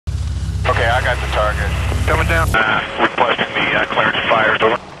I got the target. Coming down. Requesting the clearance fire.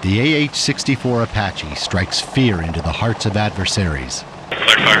 The AH-64 Apache strikes fear into the hearts of adversaries.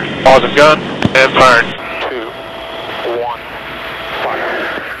 Clear fire. Pause and gun. And fire. 2, 1, fire.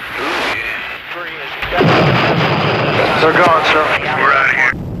 They're gone, sir. We're out of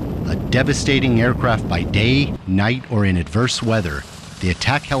here. A devastating aircraft by day, night, or in adverse weather, the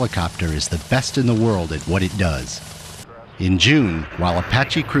attack helicopter is the best in the world at what it does. In June, while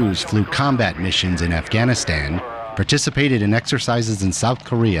Apache crews flew combat missions in Afghanistan, participated in exercises in South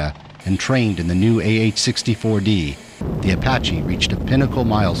Korea, and trained in the new AH-64D, the Apache reached a pinnacle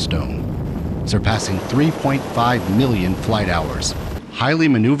milestone, surpassing 3.5 million flight hours. Highly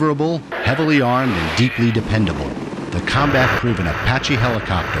maneuverable, heavily armed, and deeply dependable, the combat-proven Apache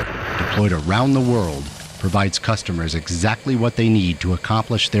helicopter, deployed around the world, provides customers exactly what they need to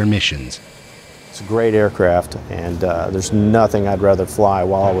accomplish their missions. It's a great aircraft, and there's nothing I'd rather fly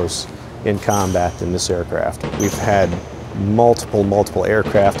while I was in combat than this aircraft. We've had multiple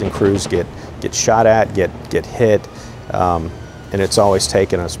aircraft and crews get shot at, get hit, and it's always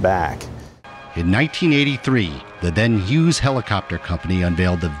taken us back. In 1983, the then Hughes Helicopter Company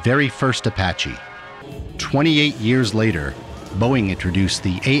unveiled the very first Apache. 28 years later, Boeing introduced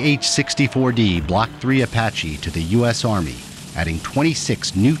the AH-64D Block III Apache to the U.S. Army, adding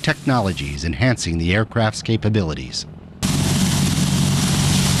 26 new technologies enhancing the aircraft's capabilities.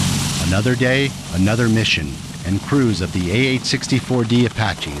 Another day, another mission, and crews of the AH-64D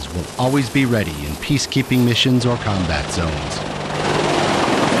Apaches will always be ready in peacekeeping missions or combat zones.